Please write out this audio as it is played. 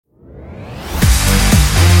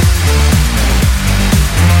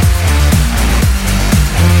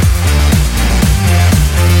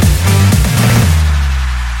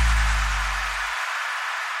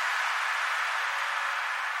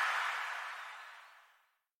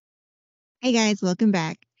Hey guys, welcome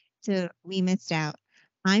back to We Missed Out.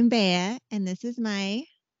 I'm Bea, and this is my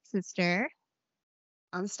sister.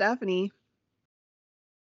 I'm Stephanie.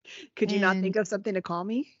 Could you not And think of something to call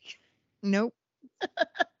me? nope,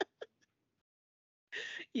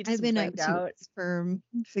 You I've just been up blanked to out. for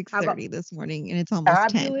How about 6:30 this morning, and it's almost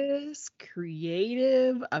 10. fabulous,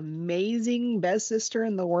 creative, amazing, best sister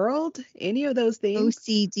in the world? Any of those things?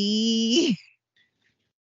 OCD.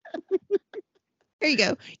 Here you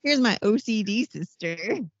go. Here's my OCD sister.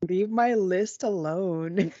 Leave my list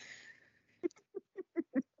alone.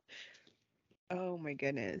 Oh my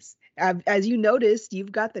goodness. As you noticed,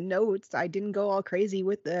 you've got the notes. I didn't go all crazy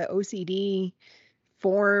with the OCD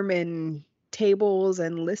form and tables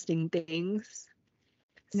and listing things.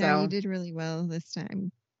 No, you So did really well this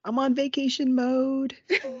time. I'm on vacation mode.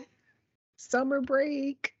 Summer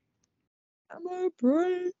break. Summer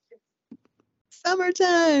break.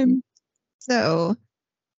 Summertime. So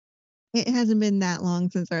it hasn't been that long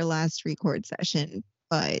since our last record session,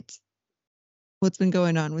 but what's been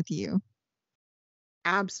going on with you?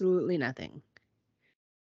 Absolutely nothing.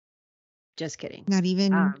 Just kidding. Not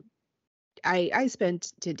even, Um, I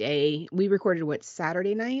spent today. We recorded what,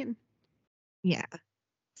 Saturday night? yeah.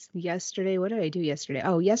 Yesterday. What did I do yesterday?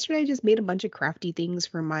 Oh, yesterday I just made a bunch of crafty things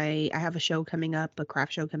for my. I have a show coming up, a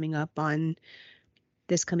craft show coming up on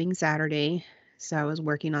this coming Saturday. So I was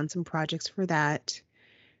working on some projects for that.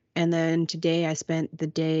 And then today I spent the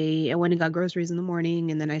day. I went and got groceries in the morning,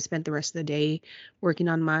 and then I spent the rest of the day working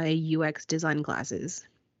on my UX design classes.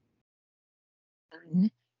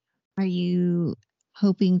 Are you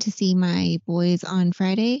hoping to see my boys on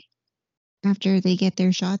Friday after they get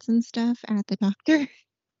their shots and stuff at the doctor?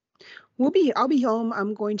 I'll be home.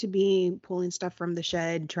 I'm going to be pulling stuff from the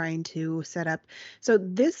shed, trying to set up. So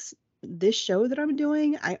this show that I'm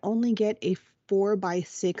doing, I only get a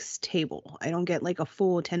 4x6 table. I don't get like a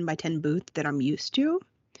full 10x10 booth that I'm used to.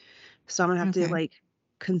 So I'm gonna have to Okay. like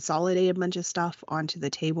consolidate a bunch of stuff onto the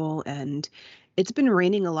table, and it's been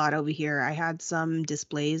raining a lot over here. I had some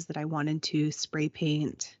displays that I wanted to spray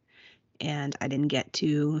paint and I didn't get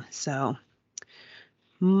to. So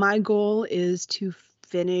my goal is to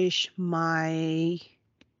finish my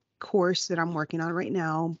course that I'm working on right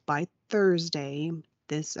now by Thursday.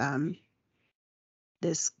 This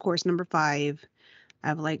this course number 5. I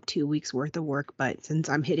have like 2 weeks worth of work, but since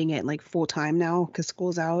I'm hitting it like full time now because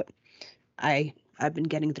school's out, I've been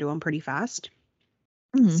getting through them pretty fast.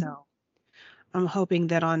 Mhm. So I'm hoping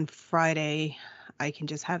that on Friday I can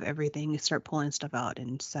just have everything start pulling stuff out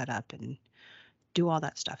and set up and do all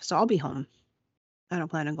that stuff. So I'll be home. I don't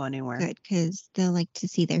plan on going anywhere. Good, because they'll like to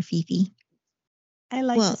see their Fifi. I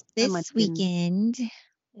like to Well, see my this munchkins. weekend,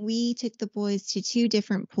 we took the boys to two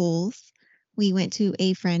different pools. We went to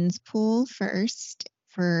a friend's pool first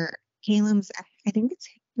for Caleb's, I think it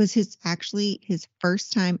was his actually his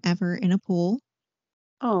first time ever in a pool.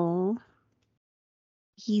 Oh,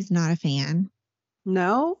 He's not a fan.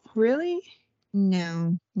 no, really?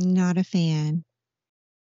 No, not a fan.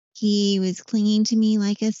 He was clinging to me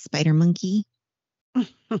like a spider monkey.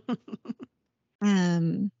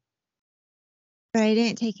 Um, but I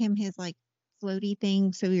didn't take him his like floaty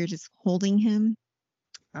thing, so we were just holding him,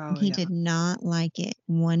 and Oh he yeah. did not like it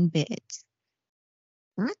one bit.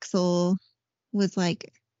 Axel was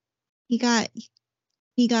like he got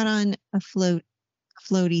he got on a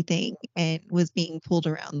floaty thing and was being pulled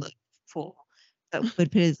around the pool. So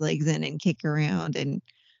would put his legs in and kick around and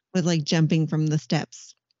was like jumping from the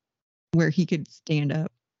steps where he could stand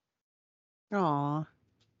up. Aw.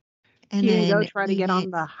 And He didn't go then try to we get went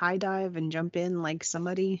on the high dive and jump in like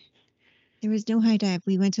somebody. there was no high dive.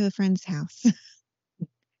 We went to a friend's house.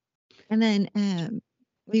 And then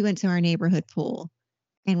we went to our neighborhood pool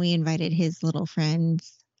and we invited his little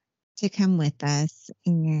friends to come with us.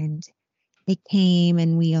 And they came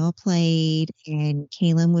and we all played. And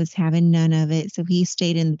Caleb was having none of it. So he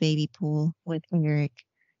stayed in the baby pool with Eric.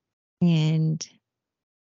 And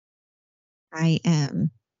I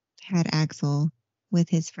had Axel with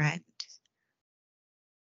his friend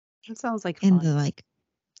That sounds like in fun. the like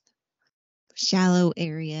shallow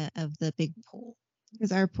area of the big pool.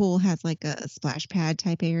 Because our pool has like a splash pad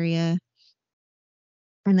type area.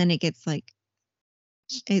 And then it gets like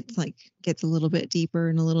it's like gets a little bit deeper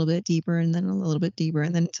and a little bit deeper and then a little bit deeper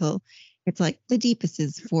and then until it's like the deepest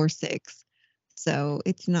is 4'6". So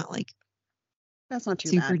it's not like That's not too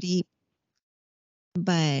super bad. deep,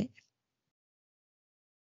 but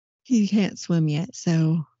he can't swim yet.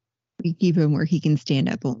 So we keep him where he can stand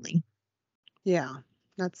up only Yeah,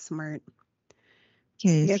 that's smart.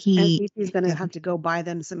 I because guess he, NCT's gonna have to go buy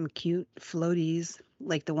them some cute floaties,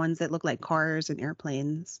 like the ones that look like cars and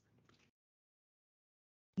airplanes.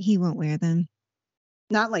 He won't wear them.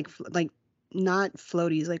 Not like not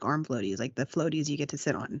floaties, like arm floaties, like the floaties you get to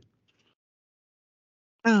sit on.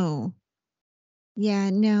 Oh, yeah,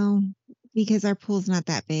 no, because our pool's not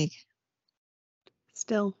that big,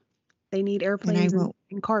 Still, they need and I airplanes won't.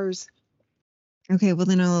 and cars. Okay, well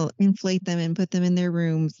then I'll inflate them and put them in their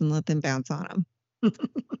rooms and let them bounce on You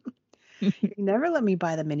them. never let me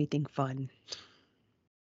buy them anything fun.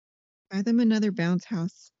 Buy them another bounce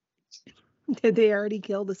house. Did they already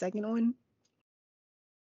kill the second one?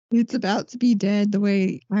 It's about to be dead the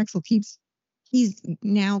way Axel he's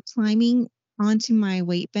now climbing onto my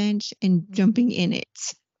weight bench and jumping in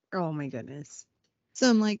it. Oh my goodness. So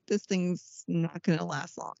I'm like, this thing's not going to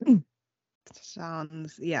last long.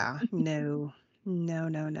 Sounds, yeah, no, no,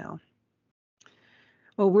 no, no.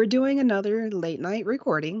 Well, we're doing another late night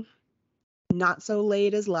recording. Not so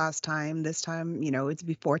late as last time. This time, it's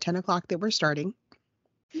before 10 o'clock that we're starting.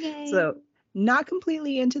 Yay. So, not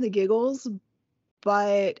completely into the giggles,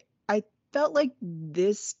 but I felt like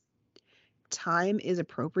this time is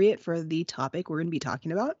appropriate for the topic we're going to be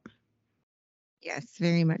talking about. Yes,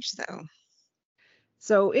 very much so.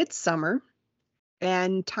 So, it's summer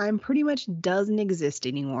and time pretty much doesn't exist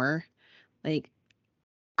anymore. Like,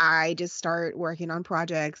 I just start working on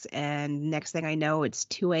projects, and next thing I know, it's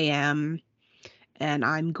 2 a.m. and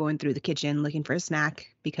I'm going through the kitchen looking for a snack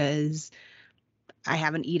because I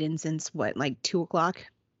haven't eaten since what, like 2 o'clock?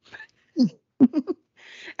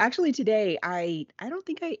 Actually, today I don't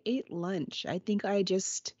think I ate lunch. I think I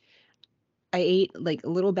ate like a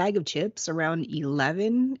little bag of chips around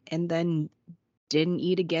 11 and then didn't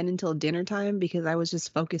eat again until dinner time because I was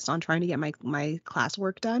just focused on trying to get my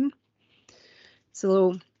classwork done.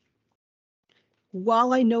 So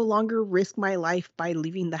while I no longer risk my life by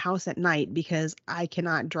leaving the house at night because I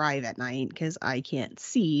cannot drive at night because I can't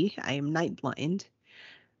see, I am night blind.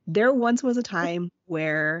 There once was a time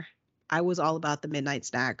where I was all about the midnight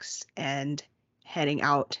snacks and heading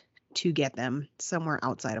out to get them somewhere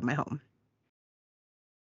outside of my home.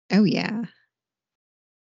 Oh, yeah.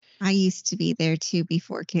 I used to be there too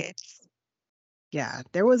before kids. Yeah,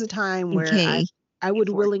 there was a time where Okay. I would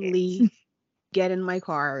Before kids. willingly get in my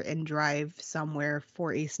car and drive somewhere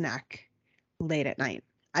for a snack late at night.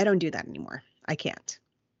 I don't do that anymore. I can't.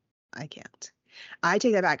 I can't. I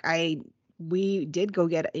take that back. We did go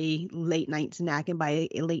get a late night snack, and by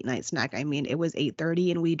a late night snack, I mean it was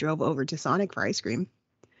 8:30 and we drove over to Sonic for ice cream.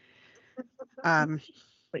 Um,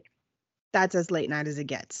 that's as late night as it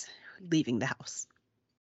gets, leaving the house.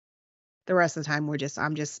 The rest of the time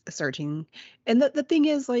I'm just searching. And the thing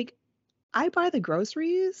is, like, I buy the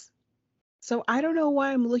groceries, so I don't know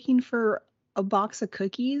why I'm looking for a box of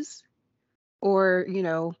cookies or,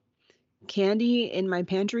 candy in my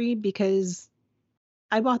pantry because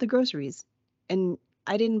I bought the groceries and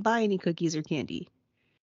I didn't buy any cookies or candy.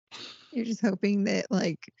 You're just hoping that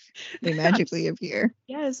like they magically appear.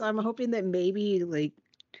 Yes, I'm hoping that maybe like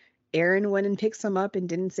Aaron went and picked some up and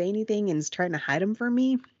didn't say anything and is trying to hide them from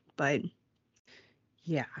me. But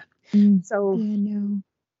yeah. So Yeah, no.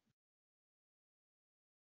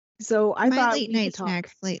 so I My thought late we could night talk.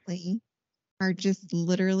 snacks lately are just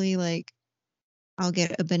literally like I'll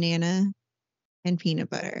get a banana and peanut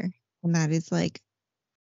butter. And that is like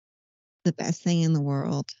the best thing in the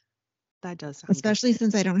world, That does sound good. especially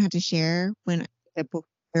since I don't have to share when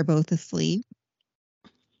they're both asleep.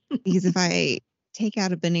 Because if I take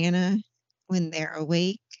out a banana when they're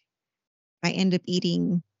awake, I end up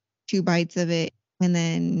eating 2 bites of it. And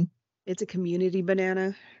then, It's a community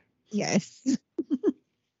banana, yes,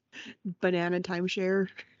 banana timeshare.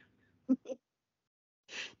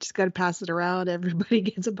 Just got to pass it around. Everybody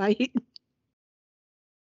gets a bite.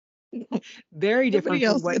 Very different nobody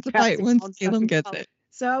from else what gets a bite passing once around Caleb sounds. gets it.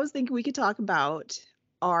 So I was thinking we could talk about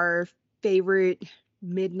our favorite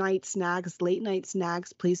midnight snacks, late night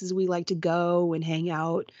snacks, places we like to go and hang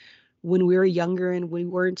out when we were younger and we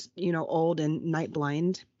weren't, old and night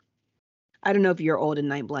blind. I don't know if you're old and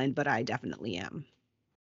night blind, but I definitely am.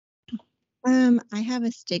 I have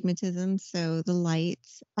astigmatism, so the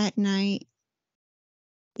lights at night,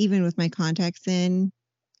 even with my contacts in,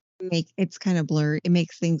 make it's kind of blurry. It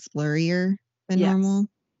makes things blurrier than Yes. normal.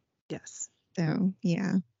 Yes. So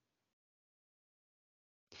yeah.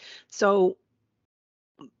 So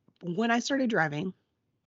when I started driving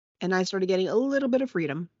and I started getting a little bit of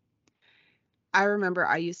freedom, I remember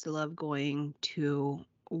I used to love going to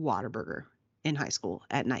Whataburger in high school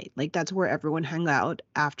at night. Like that's where everyone hung out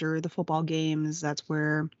after the football games. That's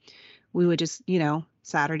where we would just,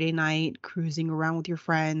 Saturday night cruising around with your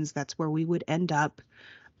friends. That's where we would end up.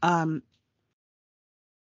 Um,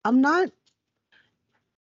 I'm not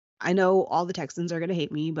I know all the Texans are going to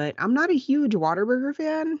hate me, but I'm not a huge Whataburger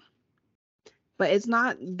fan. But it's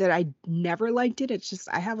not that I never liked it. It's just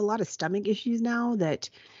I have a lot of stomach issues now that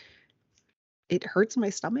it hurts my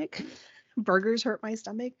stomach. Burgers hurt my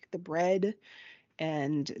stomach, the bread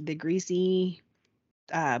and the greasy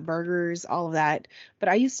burgers, all of that. But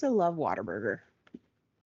I used to love Whataburger,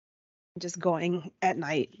 just going at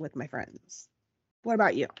night with my friends. What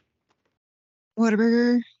about you?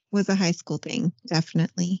 Whataburger was a high school thing,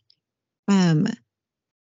 definitely. Um,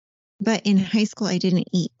 but in high school, I didn't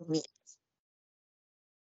eat meat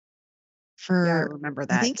Yeah, I for, remember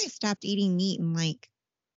I think that. I stopped eating meat in like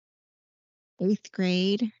 8th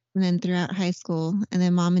grade and then throughout high school. And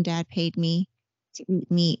then mom and dad paid me to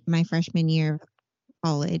eat meat my freshman year of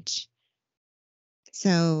college.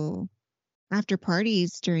 So after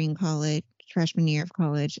parties during college, freshman year of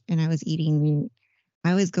college, and I was eating meat,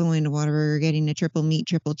 I was going to Whataburger, getting a triple meat,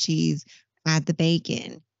 triple cheese, add the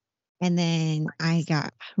bacon. And then I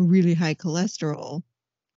got really high cholesterol.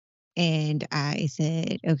 And I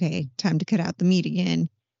said, okay, time to cut out the meat again.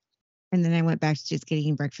 And then I went back to just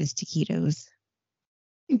getting breakfast taquitos.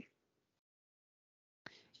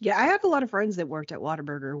 Yeah, I have a lot of friends that worked at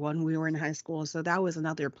Whataburger when we were in high school, so that was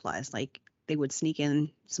another plus. Like they would sneak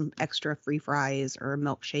in some extra free fries or a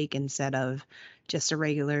milkshake instead of just a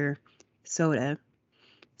regular soda.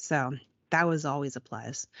 So that was always a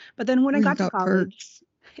plus. But then when I We got to got college, perks.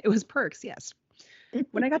 it was perks, yes.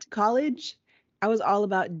 When I got to college, I was all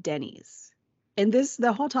about Denny's. And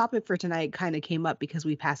the whole topic for tonight kind of came up because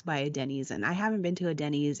we passed by a Denny's, and I haven't been to a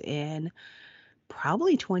Denny's in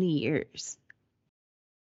probably 20 years.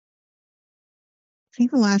 I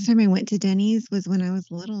think the last time I went to Denny's was when I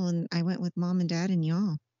was little and I went with mom and dad and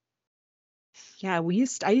y'all. Yeah,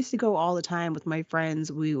 I used to go all the time with my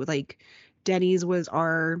friends. We would like Denny's was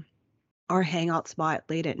our hangout spot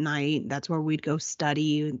late at night. That's where we'd go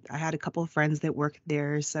study. I had a couple of friends that worked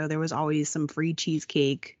there, so there was always some free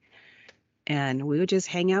cheesecake. And we would just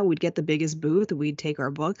hang out. We'd get the biggest booth. We'd take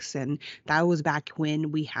our books. And that was back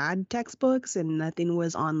when we had textbooks and nothing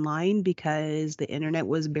was online because the internet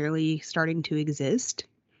was barely starting to exist.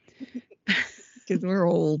 Because we're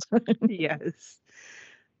old. Yes.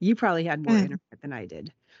 You probably had more Um, internet than I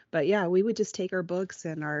did. But yeah, we would just take our books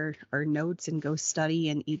and our notes and go study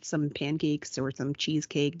and eat some pancakes or some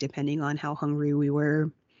cheesecake, depending on how hungry we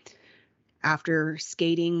were. After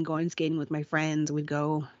skating, going skating with my friends, we'd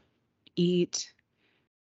go eat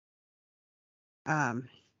um,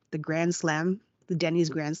 the Grand Slam, the Denny's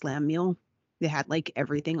Grand Slam meal. They had like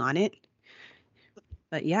everything on it.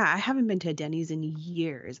 But yeah, I haven't been to a Denny's in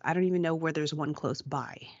years. I don't even know where there's one close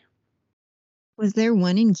by. was there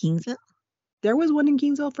one in Kingsville? There was one in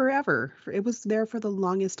Kingsville forever. It was there for the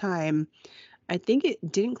longest time. I think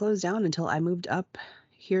it didn't close down until I moved up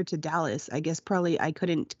here to Dallas. I guess probably I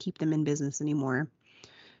couldn't keep them in business anymore.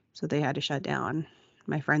 So they had to shut down.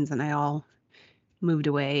 My friends and I all moved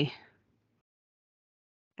away.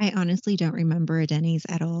 I honestly don't remember a Denny's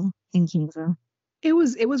at all in Kingsville. It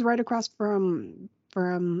was right across from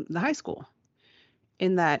the high school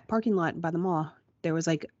in that parking lot by the mall. There was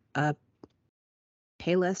like a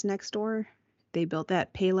Payless next door. They built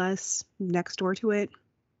that Payless next door to it.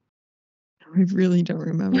 I really don't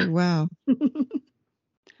remember. Wow.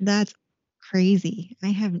 That's crazy. I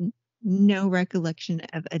have no recollection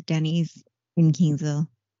of a Denny's in Kingsville.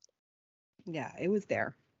 Yeah, it was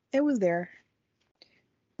there. It was there.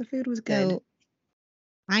 The food was good, So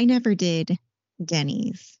I never did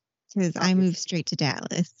Denny's because I moved obviously. straight to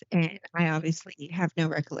Dallas and I obviously have no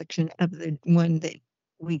recollection of the one that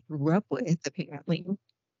we grew up with, apparently.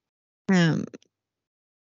 Um,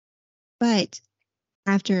 but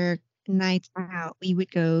after nights out, we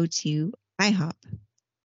would go to IHOP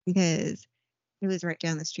because it was right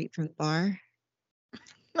down the street from the bar.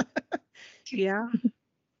 Yeah.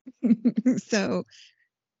 So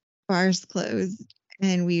bars closed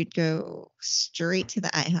and we'd go straight to the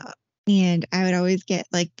IHOP. And I would always get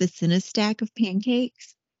like the Cinna stack of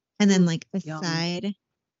pancakes and then Mm, like yum.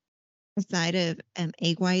 a side of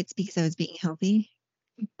egg whites because I was being healthy.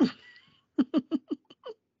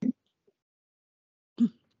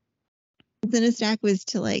 The Cinna stack was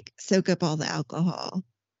to like soak up all the alcohol,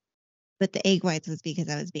 but the egg whites was because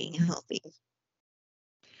I was being healthy.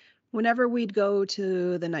 Whenever we'd go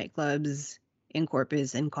to the nightclubs in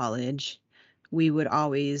Corpus in college, we would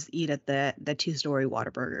always eat at the two-story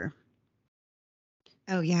Whataburger.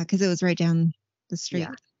 Oh yeah, because it was right down the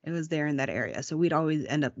Yeah, street. it was there in that area. So we'd always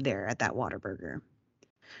end up there at that Whataburger.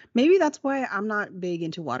 Maybe that's why I'm not big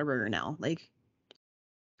into Whataburger now. Like,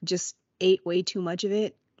 just ate way too much of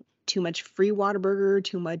it. Too much free Whataburger,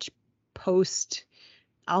 too much post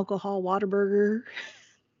alcohol Whataburger.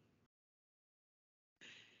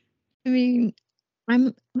 I mean,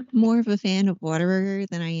 I'm more of a fan of Whataburger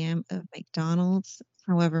than I am of McDonald's.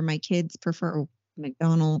 However, my kids prefer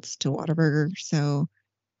McDonald's to Whataburger, so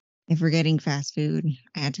if we're getting fast food,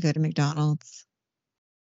 I had to go to McDonald's.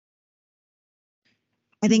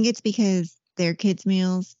 I think it's because their kids'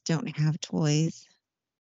 meals don't have toys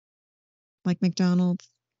like McDonald's.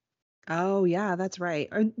 Oh, yeah, that's right.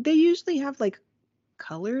 They usually have like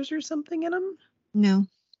colors or something in them? No,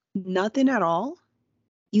 Nothing at all?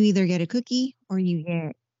 you either get a cookie or you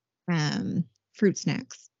get fruit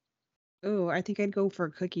snacks. Oh, I think I'd go for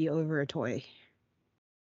a cookie over a toy.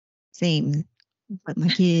 Same, but my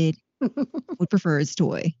kid would prefer his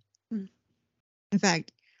toy. In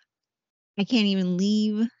fact, I can't even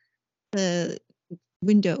leave the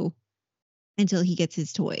window until he gets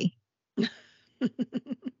his toy.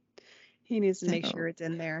 He needs to make So, sure it's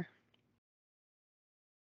in there.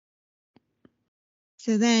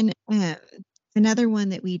 so then another one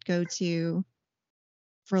that we'd go to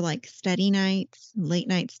for like study nights, late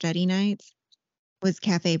night study nights, was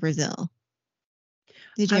Cafe Brazil.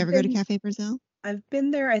 Did you I've ever go to been Cafe Brazil? I've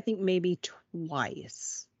been there I think maybe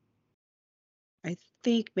twice. I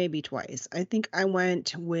think maybe twice. I think I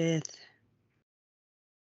went with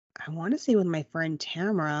I want to say with my friend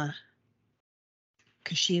Tamara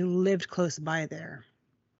because she lived close by there.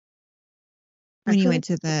 I When you feel went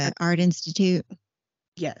like to the Art Institute?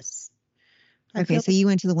 yes. I Okay, feel so like you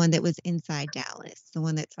went to the one that was inside Dallas, the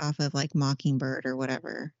one that's off of like Mockingbird or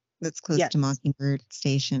whatever, that's close to yes. Mockingbird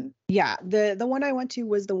Station. Yeah, the one I went to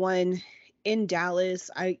was the one in Dallas.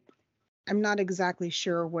 I'm not exactly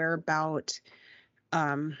sure where about.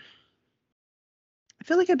 I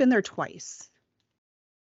feel like I've been there twice.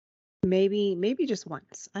 Maybe just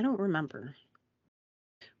once. I don't remember.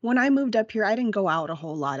 When I moved up here, I didn't go out a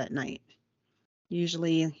whole lot at night.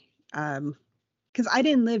 Usually, because I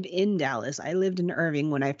didn't live in Dallas. I lived in Irving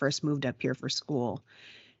when I first moved up here for school,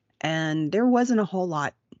 and there wasn't a whole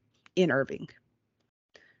lot in Irving.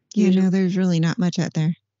 Yeah, Usually, no, there's really not much out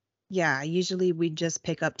there. yeah, usually we just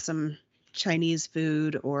pick up some Chinese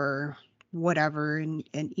food or whatever and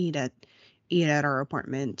eat at our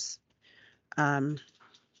apartments. Um,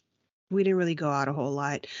 we didn't really go out a whole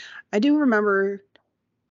lot. I do remember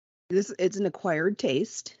this, it's an acquired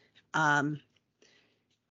taste. Um,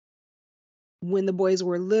 when the boys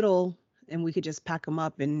were little and we could just pack them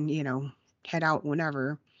up and, head out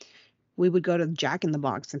whenever, we would go to Jack in the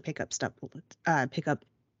Box and pick up stuff. Pick up.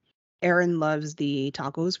 Aaron loves the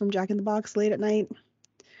tacos from Jack in the Box late at night.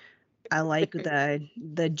 I like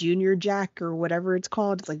the Junior Jack or whatever it's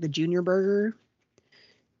called. It's like the Junior Burger.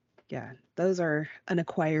 Yeah, those are an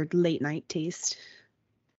acquired late night taste.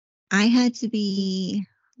 I had to be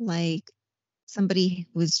like somebody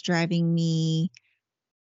was driving me.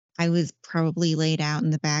 I was probably laid out in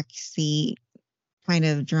the back seat, kind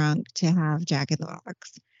of drunk to have Jack in the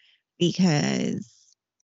Box because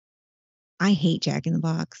I hate Jack in the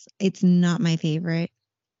Box. It's not my favorite.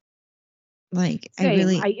 Like I Same.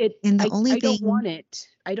 really, and the only I don't thing, want it.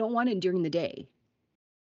 I don't want it during the day.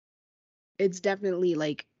 It's definitely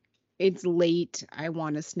like it's late. I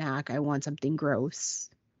want a snack. I want something gross.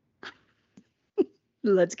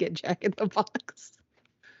 Let's get Jack in the Box.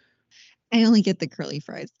 I only get the curly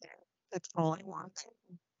fries there. That's all I want.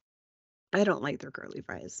 I don't like their curly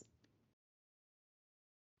fries.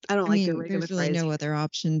 I don't I like their mean, regular there's really fries. no other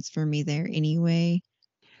options for me there anyway.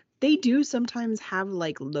 They do sometimes have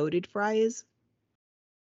like loaded fries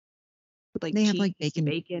with like They have cheese, like bacon.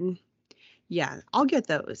 bacon. Yeah, I'll get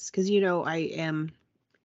those because I am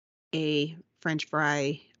a French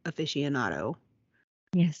fry aficionado.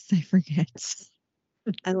 Yes, I forget.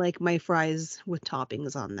 I like my fries with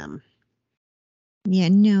toppings on them. Yeah,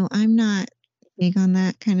 no, I'm not big on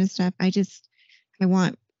that kind of stuff. I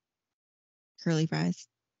want curly fries.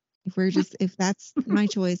 If that's my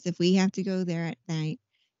choice, if we have to go there at night,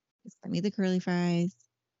 just send me the curly fries.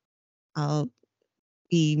 I'll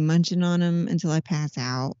be munching on them until I pass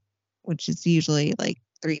out, which is usually like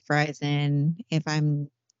 3 fries in if I'm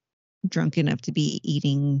drunk enough to be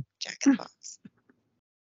eating Jack in the Box.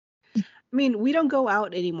 I mean, we don't go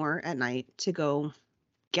out anymore at night to go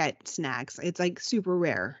get snacks. It's like super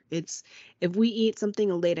rare. It's if we eat something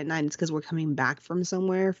late at night, it's because we're coming back from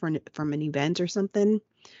somewhere from an event or something.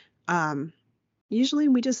 Um, Usually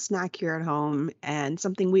we just snack here at home, and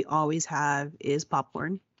something we always have is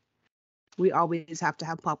popcorn. We always have to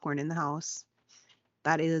have popcorn in the house.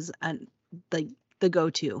 That is the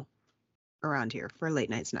go-to around here for late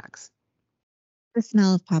night snacks. The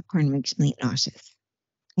smell of popcorn makes me nauseous.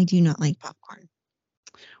 I do not like popcorn.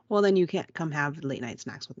 Well, then you can't come have late night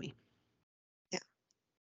snacks with me. Yeah.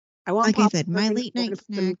 I want Like I said, my popcorn. late I want night to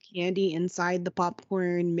put some snack. candy inside the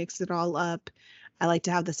popcorn, mix it all up. I like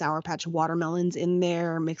to have the Sour Patch watermelons in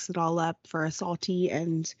there, mix it all up for a salty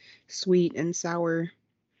and sweet and sour.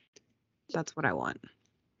 That's what I want.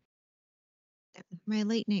 My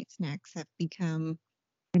late night snacks have become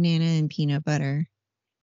banana and peanut butter.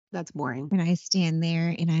 That's boring. And I stand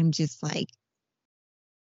there and I'm just like,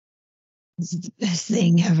 this is the best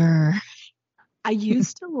thing ever. I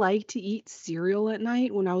used to like to eat cereal at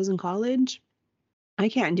night when I was in college. I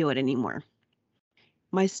can't do it anymore.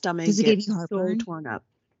 My stomach Does it give gets you so heartburn? torn up.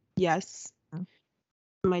 Yes, Oh,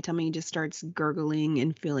 my tummy just starts gurgling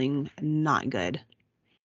and feeling not good.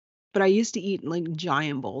 But I used to eat like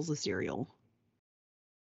giant bowls of cereal.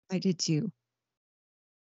 I did too.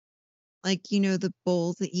 Like, the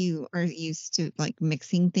bowls that you are used to like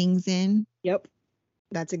mixing things in. Yep,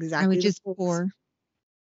 that's I would exactly the just bowls.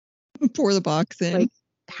 pour the box in. Like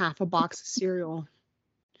half a box of cereal.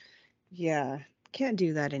 Yeah, can't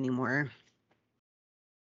do that anymore.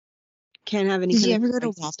 Can't have any Did kind you of ever go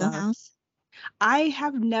to spicy Waffle stuff. House? I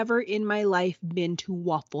have never in my life been to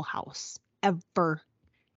Waffle House. Ever.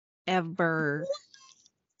 Ever.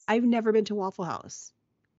 I've never been to Waffle House.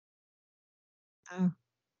 Oh,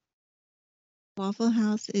 Waffle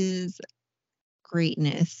House is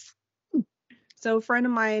greatness. So a friend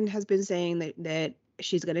of mine has been saying that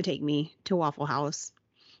she's gonna take me to Waffle House,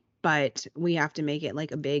 but we have to make it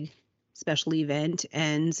like a big special event.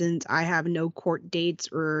 And since I have no court dates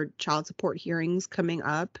or child support hearings coming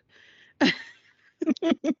up, I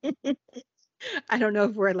don't know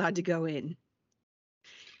if we're allowed to go in.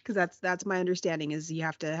 Because that's my understanding is you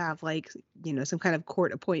have to have like, some kind of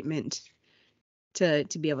court appointment to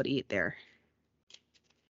be able to eat there.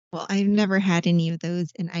 Well, I've never had any of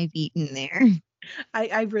those and I've eaten there.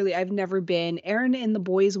 I've never been. Aaron and the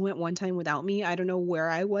boys went one time without me. I don't know where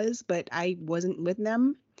I was, but I wasn't with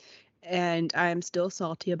them. And I'm still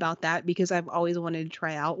salty about that because I've always wanted to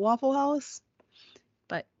try out Waffle House.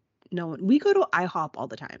 But no one, we go to IHOP all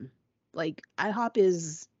the time. Like IHOP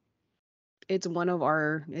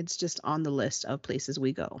it's just on the list of places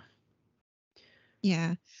we go.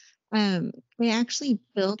 Yeah. They actually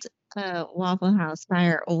built a Waffle House by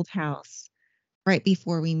our old house right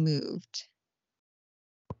before we moved.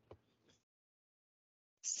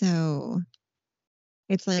 So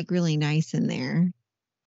it's like really nice in there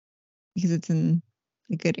because it's in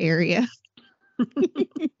a good area.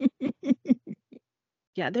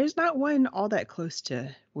 Yeah, there's not one all that close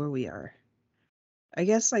to where we are. I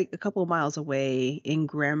guess like a couple of miles away in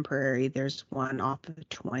Grand Prairie, there's one off of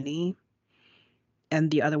 20,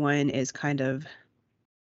 and the other one is kind of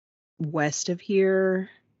west of here.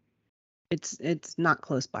 It's not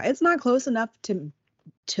close by. It's not close enough to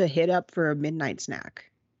hit up for a midnight snack.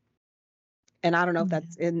 And I don't know if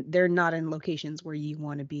Yeah. they're not in locations where you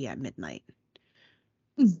want to be at midnight.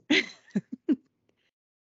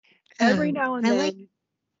 Every now and I like then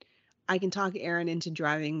I can talk Aaron into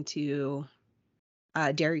driving to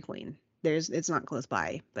Dairy Queen. It's not close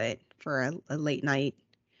by, but for a late night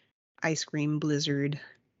ice cream blizzard.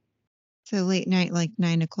 so late night, like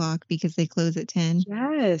 9 o'clock because they close at 10.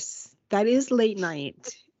 Yes, that is late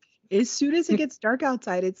night. As soon as it gets dark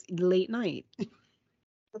outside, it's late night.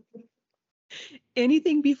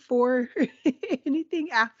 Anything before, anything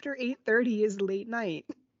after 8:30 is late night.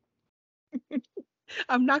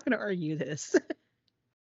 I'm not going to argue this.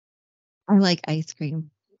 I like ice cream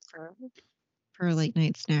for a late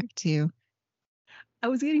night snack too. I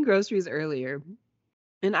was getting groceries earlier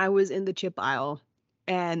and I was in the chip aisle,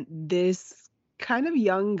 and this kind of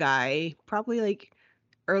young guy, probably like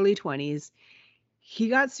early 20s, he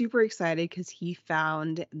got super excited because he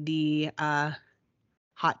found the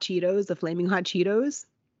hot Cheetos, the flaming hot Cheetos.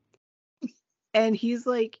 And he's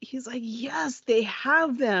like, yes, they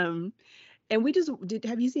have them. And we just did.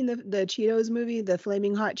 Have you seen the Cheetos movie, the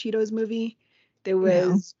Flaming Hot Cheetos movie? That No.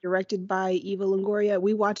 was directed by Eva Longoria.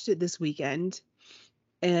 We watched it this weekend,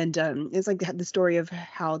 and it's like the story of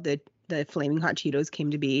how the Flaming Hot Cheetos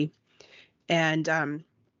came to be. And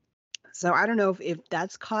so I don't know if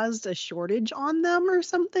that's caused a shortage on them or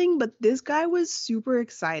something, but this guy was super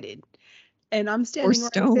excited. And I'm Or standing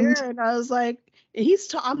right stoned. there and I was like,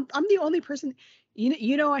 I'm the only person,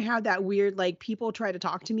 I have that weird, like, people try to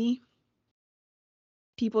talk to me.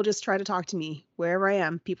 People just try to talk to me wherever I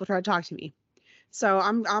am. People try to talk to me. So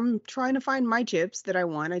I'm trying to find my chips that I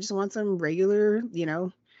want. I just want some regular,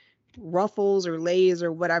 Ruffles or Lay's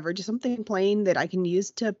or whatever, just something plain that I can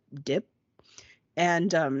use to dip.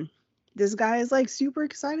 And this guy is like super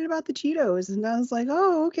excited about the Cheetos. And I was like,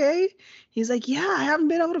 oh, okay. He's like, yeah, I haven't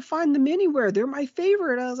been able to find them anywhere. They're my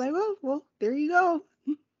favorite. I was like, oh, well, there you go.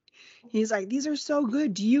 He's like, these are so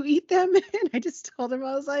good. Do you eat them? And I just told him,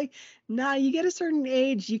 I was like, nah, you get a certain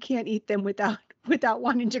age, you can't eat them without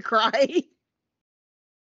wanting to cry.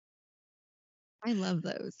 I love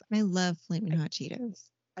those. I love Flaming I, Hot Cheetos.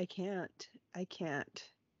 I can't. I can't.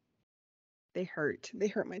 They hurt. They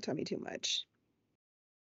hurt my tummy too much.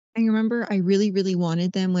 I remember I really, really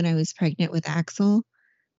wanted them when I was pregnant with Axel,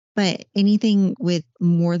 but anything with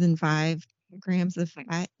more than 5 grams of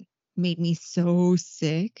fat made me so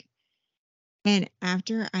sick. And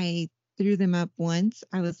after I threw them up once,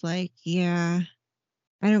 I was like, yeah,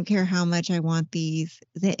 I don't care how much I want these.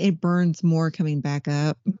 It burns more coming back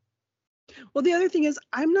up. Well, the other thing is,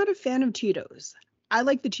 I'm not a fan of Cheetos. I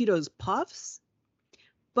like the Cheetos Puffs,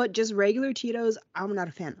 but just regular Cheetos, I'm not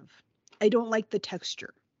a fan of. I don't like the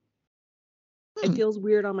texture. It Hmm. feels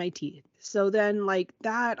weird on my teeth. So then, like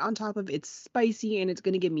that on top of it's spicy and it's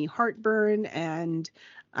going to give me heartburn. And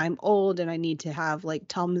I'm old and I need to have like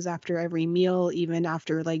Tums after every meal, even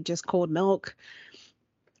after like just cold milk.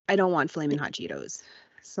 I don't want Flaming Hot Cheetos.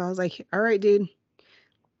 So I was like, all right, dude,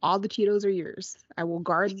 all the Cheetos are yours. I will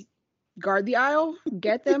guard the aisle,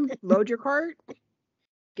 get them, load your cart,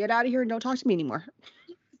 get out of here, and don't talk to me anymore.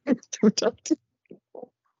 Don't talk to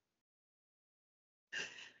people.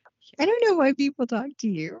 I don't know why people talk to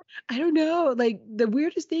you. I don't know. Like the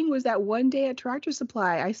weirdest thing was that one day at Tractor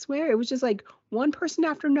Supply, I swear it was just like one person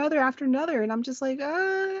after another. And I'm just like,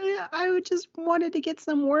 I would just wanted to get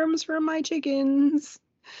some worms for my chickens.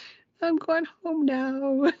 I'm going home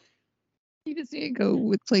now. You just need to go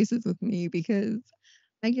with places with me because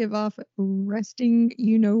I give off a resting,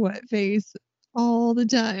 you know what face all the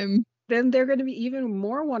time. Then they're going to be even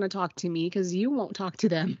more want to talk to me because you won't talk to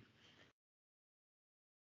them.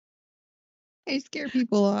 I scare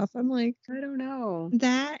people off. I'm like, I don't know.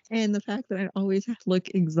 that and the fact that I always look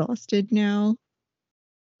exhausted now.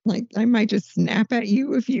 Like, I might just snap at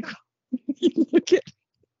you if you, you look at.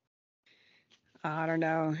 I don't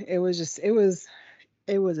know. It was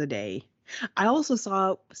a day. I also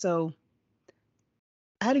saw, so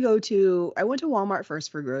I went to Walmart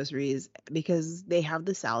first for groceries because they have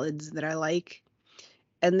the salads that I like.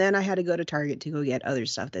 And then I had to go to Target to go get other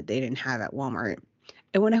stuff that they didn't have at Walmart.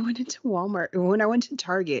 And when I went to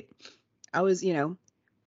Target, I was,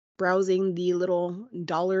 browsing the little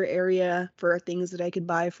dollar area for things that I could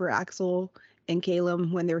buy for Axel and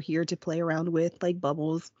Caleb when they're here to play around with, like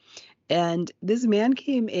bubbles. And this man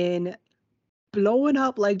came in blowing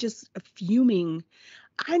up, like just fuming.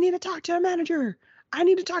 I need to talk to a manager. I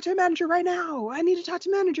need to talk to a manager right now. I need to talk to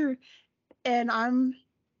a manager. And I'm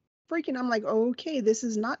like, okay, this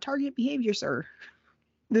is not Target behavior, sir.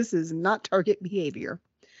 This is not Target behavior.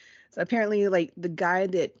 So apparently, like the guy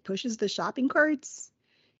that pushes the shopping carts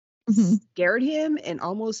Mhm. scared him and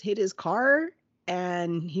almost hit his car.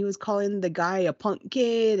 And he was calling the guy a punk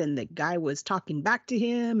kid, and the guy was talking back to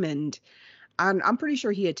him. And I'm pretty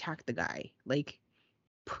sure he attacked the guy. Like,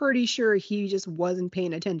 pretty sure he just wasn't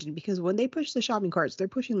paying attention because when they push the shopping carts, they're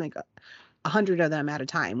pushing like 100 of them at a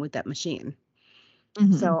time with that machine.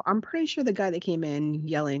 Mhm. So I'm pretty sure the guy that came in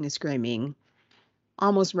yelling and screaming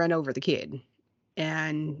almost ran over the kid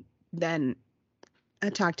and then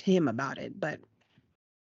attacked him about it. But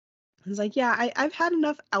I was like, yeah, I've had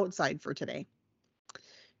enough outside for today.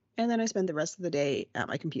 And then I spent the rest of the day at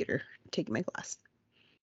my computer taking my class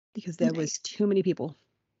because there was Nice. too many people.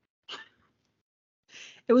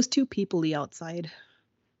 It was too peoply outside.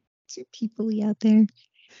 Two people out there.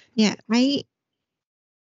 Yeah, the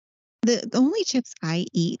only chips I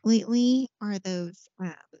eat lately are those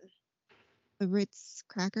the Ritz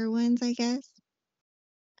cracker ones, I guess.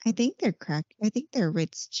 I think they're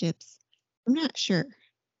Ritz chips. I'm not sure.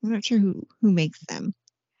 I'm not sure who makes them,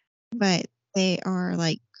 but they are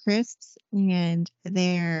like crisps and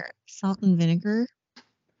they're salt and vinegar.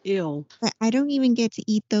 Ew. But I don't even get to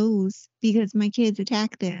eat those because my kids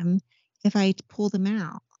attack them if I pull them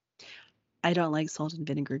out. I don't like salt and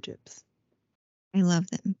vinegar chips. I love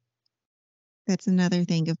them. That's another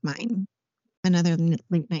thing of mine. Another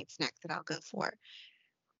late night snack that I'll go for.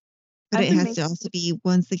 But I've it been has to making also be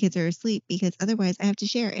once the kids are asleep because otherwise I have to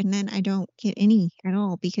share and then I don't get any at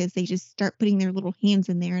all because they just start putting their little hands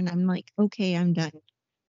in there and I'm like, okay, I'm done.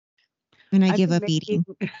 And I I've give been up eating.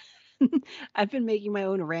 making I've been making my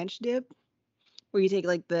own ranch dip where you take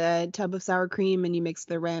like the tub of sour cream and you mix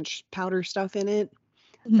the ranch powder stuff in it.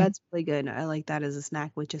 Mhm. That's really good. I like that as a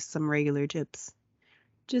snack with just some regular chips.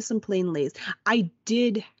 Just some plain Lay's. I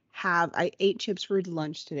ate chips for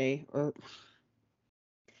lunch today. Or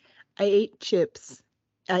I ate chips.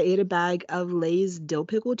 I ate a bag of Lay's dill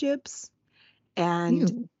pickle chips and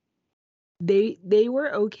Ew. they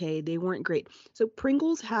were okay. They weren't great. So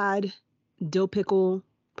Pringles had dill pickle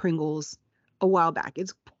Pringles a while back.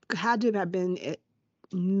 It's had to have been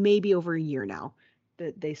maybe over a year now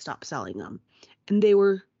that they stopped selling them. And they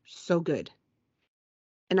were so good.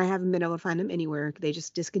 And I haven't been able to find them anywhere. They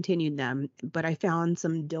just discontinued them. But I found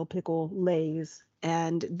some dill pickle Lays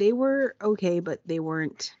and they were okay, but they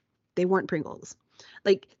weren't Pringles.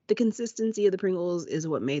 Like the consistency of the Pringles is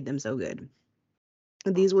what made them so good.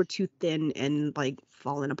 And these were too thin and like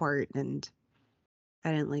falling apart, and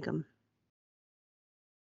I didn't like them.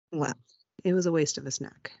 Well, It was a waste of a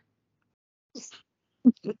snack.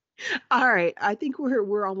 All right, I think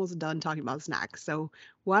we're almost done talking about snacks. So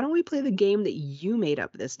why don't we play the game that you made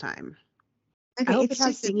up this time? I okay, hope it it's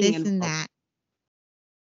has just a singing this and involved.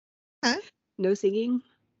 that. Huh? No singing?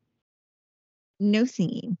 No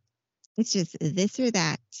singing. It's just this or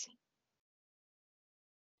that.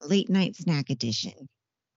 Late night snack edition.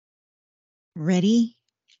 Ready?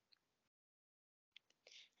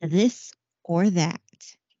 This or that.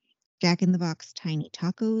 Jack in the Box tiny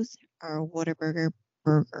tacos or Whataburger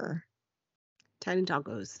burger. Tiny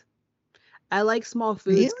tacos. I like small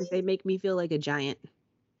foods Really? because they make me feel like a giant.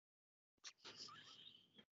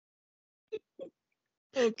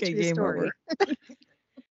 Okay, True game story. over.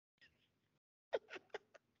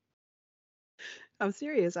 I'm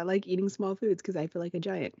serious. I like eating small foods because I feel like a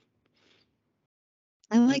giant.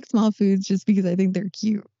 I like small foods just because I think they're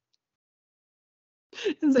cute.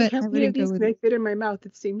 It's like, But how I many of wouldn't go these with can I fit in my mouth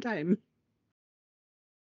at the same time?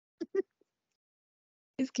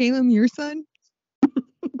 Is Caleb your son?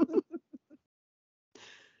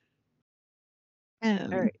 All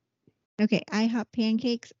right. Okay, IHOP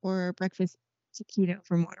pancakes or breakfast taquito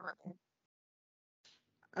from Whataburger.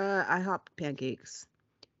 IHOP pancakes.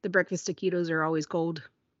 The breakfast taquitos are always cold.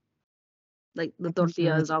 Like the I tortilla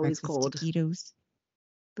prefer is the always breakfast cold. taquitos.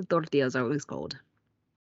 The tortilla is always cold.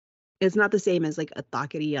 It's not the same as like a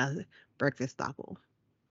taqueria breakfast taco.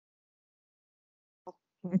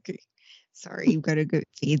 Okay, sorry, you've got to go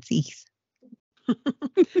fancy.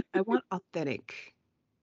 I want authentic.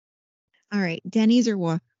 All right, Denny's or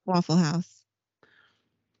Waffle House.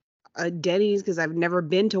 Denny's, because I've never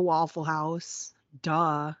been to Waffle House.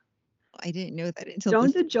 Duh. I didn't know that until Don't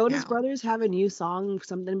this the Jonas now. Brothers have a new song,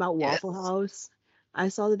 something about Waffle Yes. House? I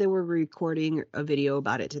saw that they were recording a video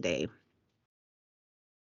about it today.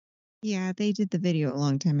 Yeah, they did the video a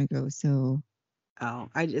long time ago. So Oh,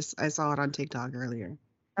 I saw it on TikTok earlier.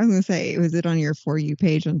 I was gonna say, was it on your For You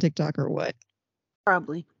page on TikTok or what?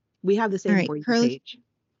 Probably. We have the All same right, For You curly page.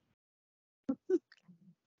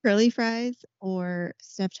 fries or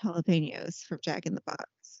stuffed jalapenos from Jack in the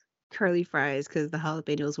Box. Curly fries, because the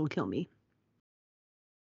jalapenos will kill me.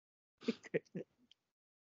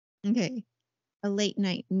 Okay, a late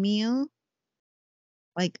night meal,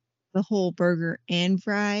 like the whole burger and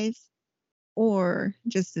fries, or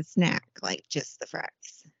just a snack, like just the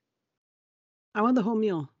fries. I want the whole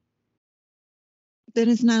meal. Then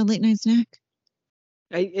it's not a late night snack.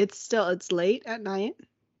 It's late at night,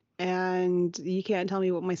 and you can't tell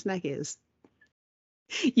me what my snack is.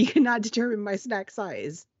 You cannot determine my snack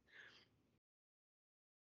size.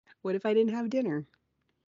 What if I didn't have dinner?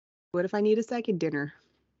 What if I need a second dinner?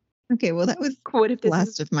 Okay, well that was What if the this is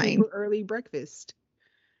last of a mine. super early breakfast?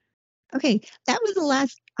 Okay, that was the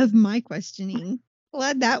last of my questioning.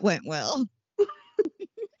 Glad that went well.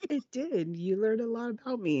 It did. You learned a lot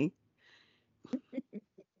about me.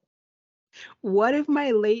 What if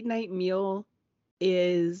my late night meal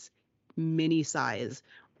is mini size?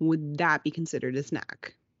 Would that be considered a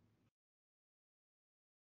snack?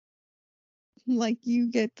 Like you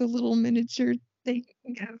get the little miniature thing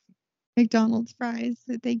of McDonald's fries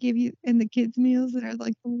that they give you in the kids' meals that are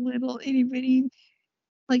like the little itty bitty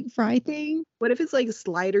like fry thing. What if it's like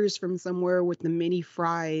sliders from somewhere with the mini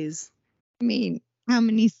fries? I mean, how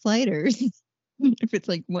many sliders? If it's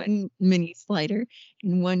like one mini slider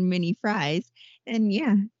and one mini fries, then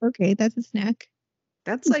yeah, okay, that's a snack.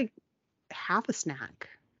 That's like half a snack.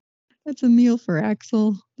 That's a meal for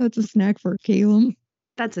Axel. That's a snack for Caleb.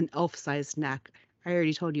 That's an elf-sized snack. I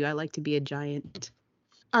already told you I like to be a giant.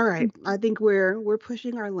 All right, I think we're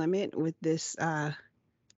pushing our limit with this.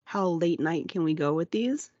 How late night can we go with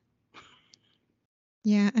these?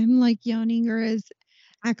 Yeah, I'm like yawning, or as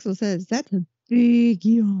Axel says, that's a big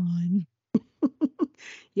yawn.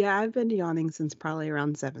 Yeah, I've been yawning since probably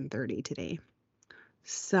around 7:30 today. I've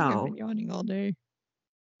So been yawning all day.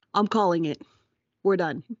 I'm calling it. We're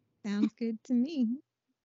done. Sounds good to me.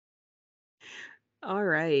 All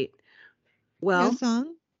right. No Well,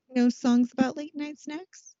 song? No songs about late night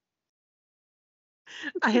snacks?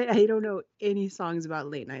 I don't know any songs about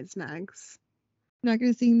late night snacks. Not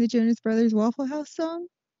gonna sing the Jonas Brothers Waffle House song?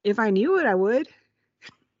 If I knew it, I would.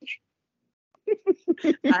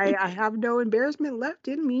 I have no embarrassment left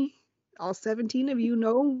in me. All 17 of you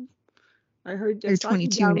know. I Or saw you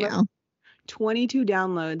 22 download now. 22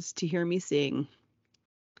 downloads to hear me sing.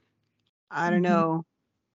 I don't Mhm. know.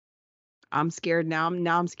 I'm scared now.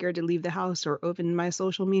 I'm scared to leave the house or open my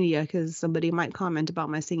social media because somebody might comment about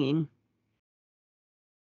my singing.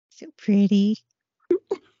 So pretty.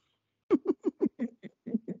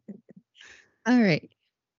 All right.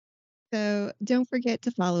 So don't forget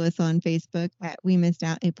to follow us on Facebook at We Missed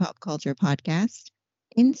Out, a Pop Culture Podcast,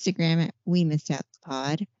 Instagram at We Missed Out the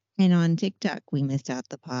Pod, and on TikTok, We Missed Out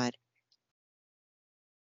the Pod.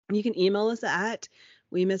 You can email us at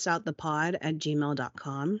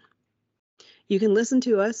wemissedoutthepod@gmail.com. You can listen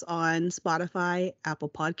to us on Spotify, Apple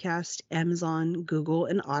Podcast, Amazon, Google,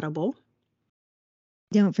 and Audible.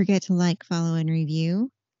 Don't forget to like, follow, and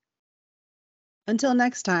review. Until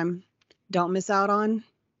next time, don't miss out on.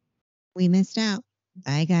 We Missed Out.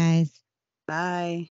 Bye, guys. Bye.